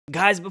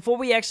Guys, before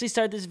we actually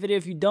start this video,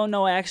 if you don't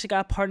know, I actually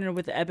got partnered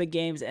with Epic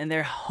Games and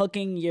they're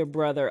hooking your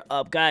brother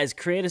up. Guys,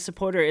 create a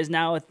supporter is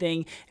now a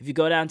thing. If you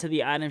go down to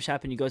the item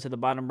shop and you go to the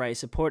bottom right,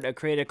 support a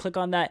creator, click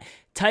on that,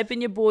 type in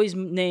your boy's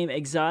name,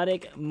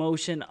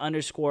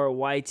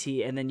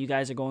 ExoticMoTiON_YT, and then you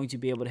guys are going to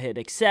be able to hit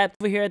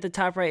accept. Over here at the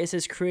top right, it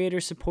says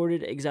creator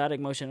supported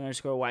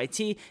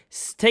ExoticMoTiON_YT.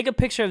 Take a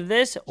picture of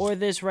this or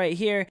this right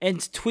here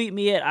and tweet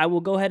me it. I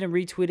will go ahead and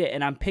retweet it,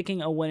 and I'm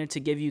picking a winner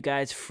to give you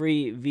guys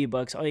free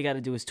V-Bucks. All you got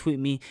to do is tweet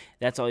me.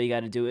 That's all you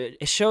got to do.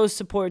 It shows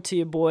support to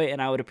your boy,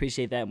 and I would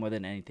appreciate that more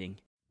than anything.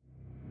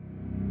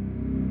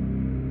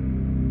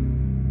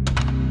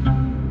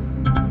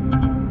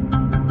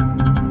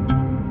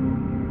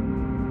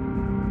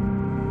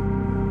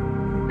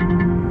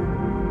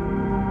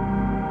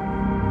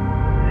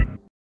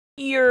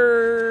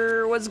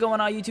 What's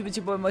going on, YouTube? It's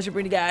your boy Motion,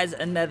 bringing you guys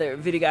another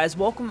video. Guys,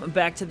 welcome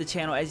back to the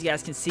channel. As you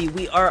guys can see,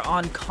 we are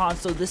on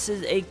console. This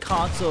is a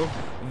console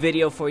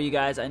video for you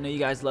guys. I know you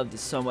guys love this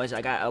so much.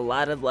 I got a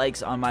lot of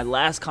likes on my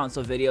last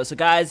console video. So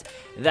guys,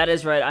 that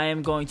is right, I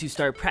am going to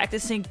start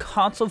practicing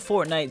console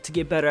Fortnite to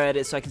get better at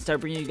it, so I can start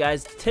bringing you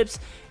guys tips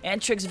and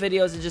tricks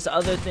videos and just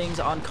other things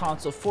on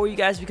console for you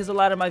guys, because a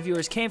lot of my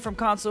viewers came from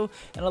console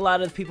and a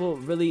lot of people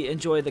really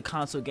enjoy the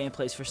console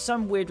gameplays for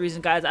some weird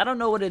reason. Guys, I don't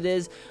know what it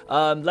is.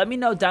 Let me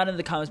know down in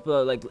the comments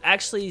below. Like,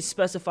 actually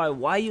specify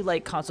why you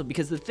like console,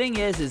 because the thing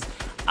is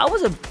I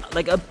was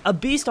a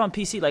beast on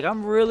PC. Like,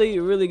 I'm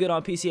really good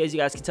on PC, as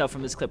you guys can tell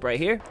from this clip right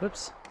here.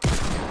 Whoops.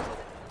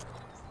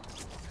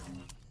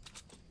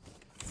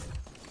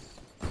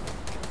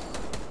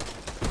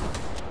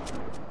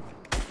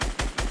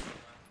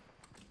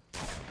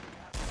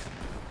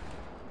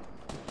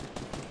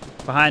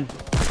 Behind.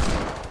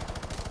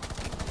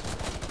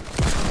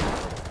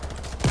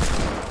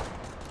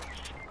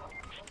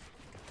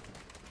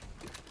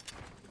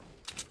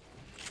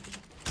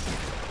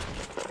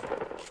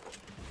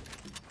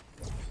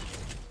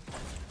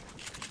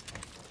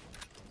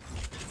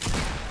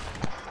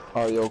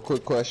 Oh, yo,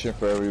 quick question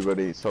for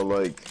everybody. So,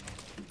 like,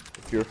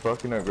 if you're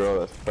fucking a girl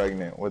that's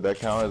pregnant, would that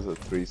count as a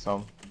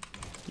threesome?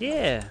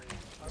 Yeah.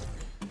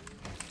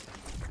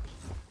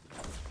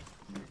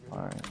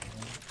 Alright.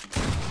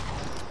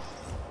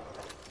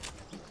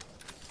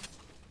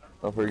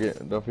 Don't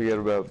forget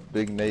about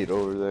Big Nate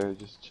over there,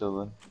 just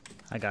chilling.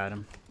 I got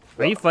him.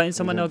 Are you fighting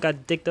someone that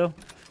got dick though?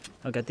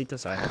 Oh, gatito,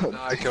 sorry. No,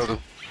 I killed him.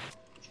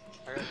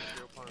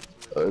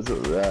 Oh, it's a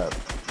wrap.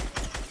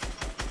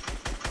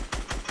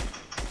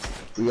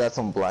 We got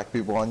some black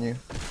people on you.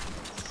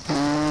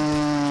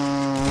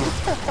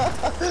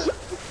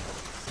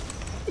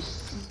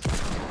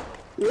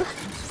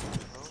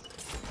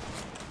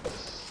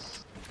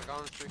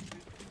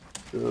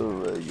 Oh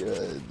my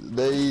god.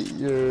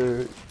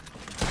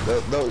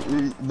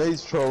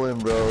 Nate's trolling,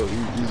 bro.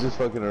 He's just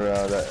fucking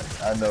around.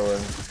 I know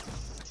him.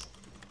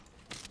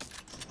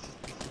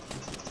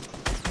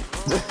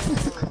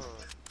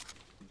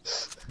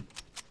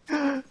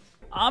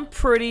 I'm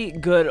pretty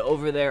good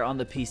over there on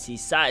the PC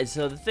side.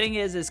 So the thing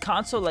is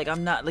console, like,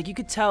 I'm not, like, you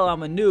could tell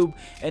I'm a noob,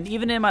 and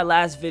even in my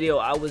last video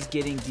I was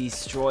getting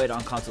destroyed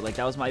on console. Like,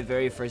 that was my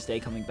very first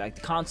day coming back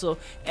to console,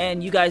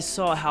 and you guys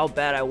saw how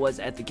bad I was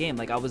at the game.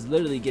 Like, I was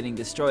literally getting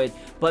destroyed,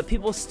 but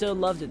people still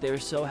loved it. They were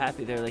so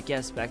happy. They're like,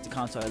 yes, back to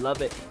console, I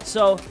love it.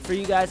 So for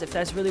you guys, if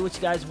that's really what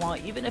you guys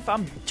want, even if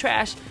I'm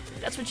trash,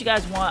 that's what you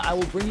guys want, I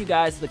will bring you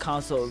guys the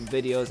console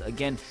videos.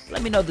 Again,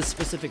 let me know the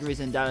specific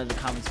reason down in the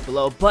comments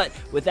below. But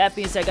with that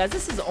being said, guys,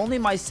 this is only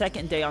my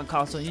second day on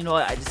console, and you know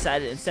what, I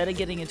decided instead of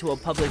getting into a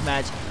public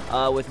match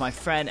with my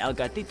friend El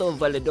Gatito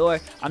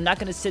Valedor, I'm not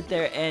going to sit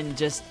there and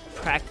just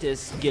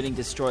practice getting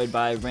destroyed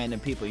by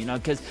random people, you know,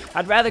 because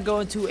I'd rather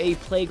go into a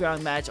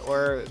playground match,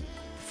 or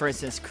for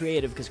instance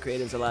creative, because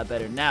creative is a lot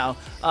better now.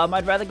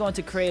 I'd rather go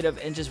into creative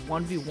and just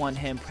 1v1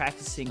 him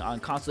practicing on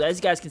console. As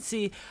you guys can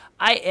see,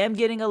 I am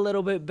getting a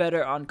little bit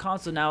better on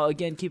console now.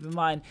 Again, keep in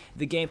mind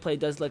the gameplay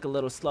does look a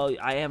little slow.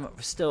 I am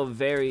still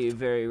very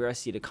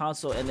rusty to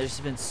console, and there's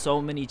been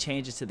so many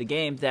changes to the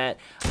game that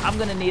I'm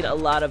gonna need a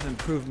lot of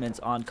improvements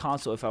on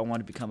console if I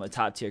want to become a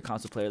top tier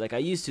console player like I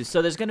used to.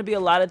 So there's gonna be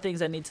a lot of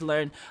things I need to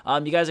learn.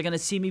 You guys are gonna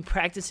see me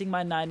practicing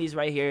my 90s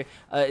right here.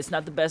 It's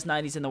not the best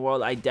 90s in the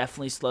world. I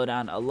definitely slow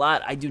down a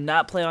lot. I do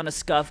not play on a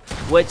scuff,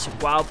 which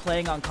while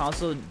playing on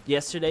console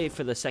yesterday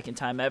for the second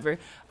time ever,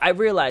 I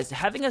realized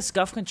having a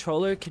scuff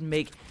controller can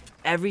make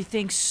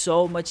everything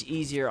so much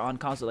easier on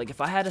console. Like, if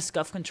I had a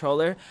scuff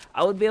controller,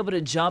 I would be able to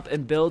jump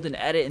and build and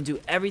edit and do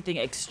everything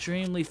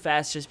extremely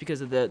fast just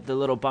because of the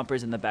little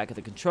bumpers in the back of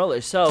the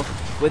controller. So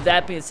with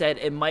that being said,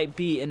 it might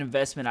be an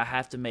investment I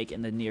have to make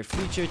in the near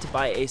future to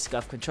buy a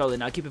scuff controller.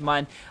 Now keep in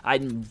mind,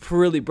 I'm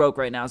really broke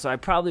right now, so I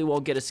probably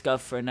won't get a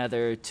scuff for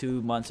another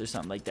 2 months or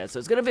something like that. So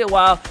it's gonna be a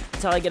while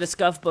until I get a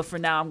scuff, but for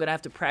now I'm gonna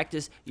have to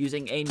practice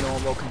using a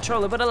normal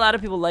controller. But a lot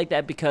of people like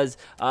that because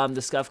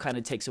the scuff kind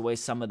of takes away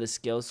some of the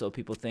skills, so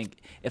people think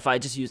like if I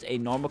just use a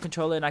normal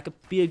controller and I could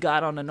be a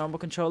god on a normal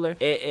controller,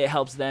 it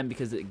helps them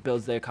because it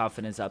builds their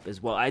confidence up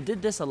as well. I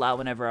did this a lot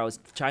whenever I was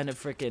trying to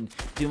freaking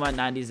do my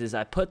 90s, is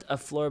I put a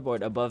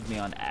floorboard above me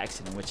on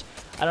accident, which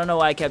I don't know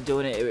why I kept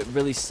doing it. It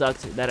really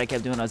sucked that I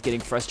kept doing it. I was getting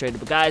frustrated.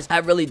 But guys, I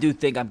really do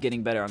think I'm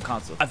getting better on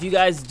console. If you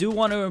guys do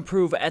want to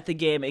improve at the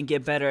game and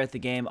get better at the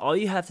game, all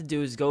you have to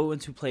do is go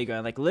into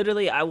Playground. Like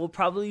literally, I will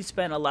probably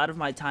spend a lot of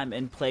my time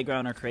in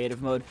Playground or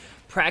creative mode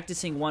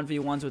practicing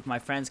 1v1s with my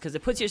friends, because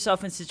it puts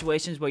yourself in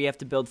situations where you have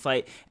to build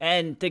fight.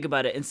 And think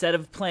about it, instead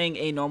of playing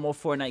a normal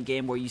Fortnite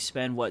game where you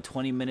spend what,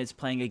 20 minutes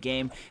playing a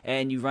game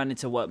and you run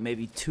into what,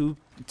 maybe two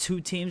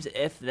teams,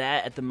 if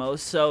that, at the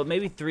most, so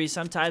maybe 3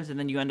 sometimes, and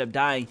then you end up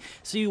dying.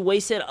 So you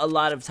wasted a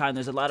lot of time.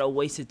 There's a lot of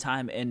wasted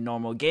time in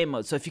normal game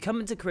mode. So if you come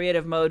into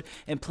creative mode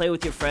and play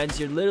with your friends,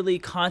 you're literally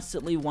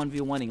constantly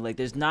 1v1ing. Like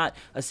there's not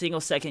a single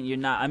second you're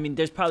not. I mean,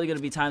 there's probably going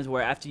to be times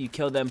where after you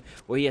kill them,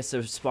 where he has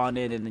to spawn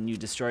in and then you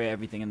destroy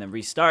everything and then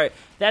restart.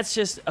 That's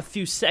just a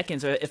few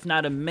seconds, or if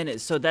not a minute.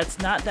 So that's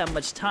not that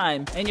much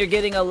time, and you're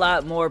getting a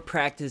lot more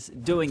practice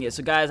doing it.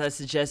 So guys, I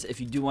suggest if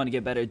you do want to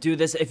get better, do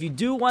this. If you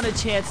do want a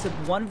chance to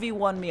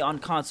 1v1 me on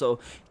console,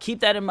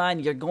 keep that in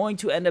mind. You're going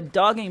to end up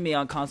dogging me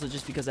on console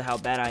just because of how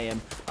bad I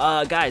am.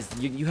 Guys,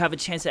 you have a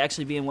chance to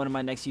actually be in one of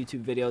my next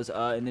YouTube videos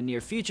in the near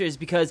future, is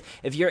because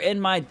if you're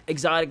in my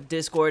Exotic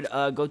Discord,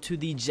 go to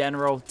the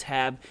general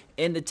tab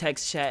in the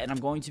text chat, and I'm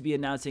going to be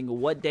announcing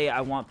what day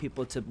I want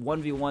people to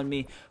 1v1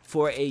 me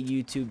for a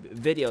YouTube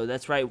video.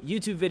 That's right,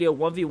 YouTube video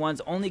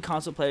 1v1s, only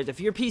console players. If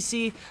you're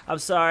PC, I'm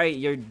sorry,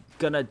 you're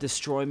gonna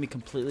destroy me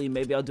completely.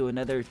 Maybe I'll do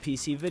another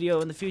PC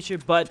video in the future,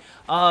 but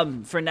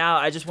for now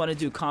I just want to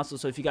do console.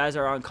 So if you guys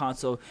are on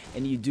console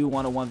and you do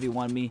want to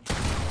 1v1 me,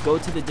 go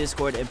to the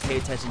Discord and pay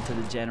attention to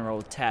the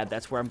general tab.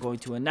 That's where I'm going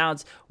to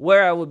announce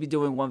where I will be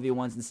doing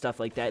 1v1s and stuff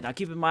like that. Now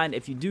keep in mind,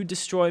 if you do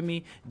destroy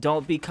me,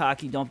 don't be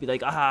cocky, don't be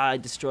like, I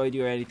destroyed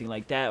you or anything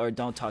like that, or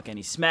don't talk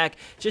any smack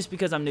just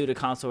because I'm new to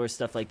console or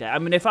stuff like that. I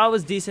mean, if I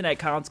was decent at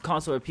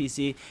console or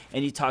PC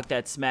and you talk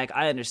that smack,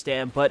 I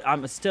understand, but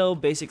I'm still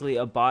basically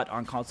a bot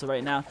on console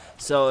right now.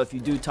 So if you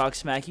do talk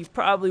smack, you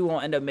probably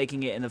won't end up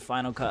making it in the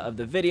final cut of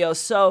the video.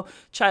 So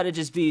try to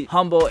just be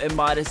humble and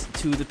modest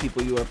to the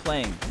people you are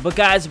playing. But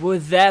guys,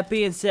 with that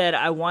being said,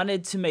 I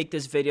wanted to make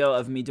this video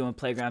of me doing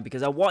Playground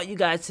because I want you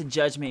guys to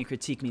judge me and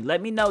critique me.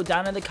 Let me know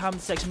down in the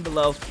comment section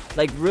below.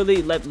 Like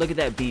really, look at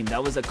that beam.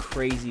 That was a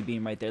crazy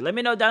beam right there. Let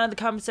me know down in the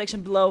comment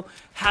section below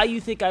how you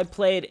think I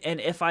played and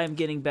if I am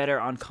getting better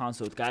on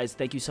console. Guys,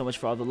 thank you so much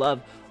for all the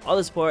love, all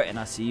the support, and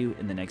I'll see you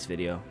in the next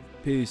video.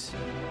 Peace.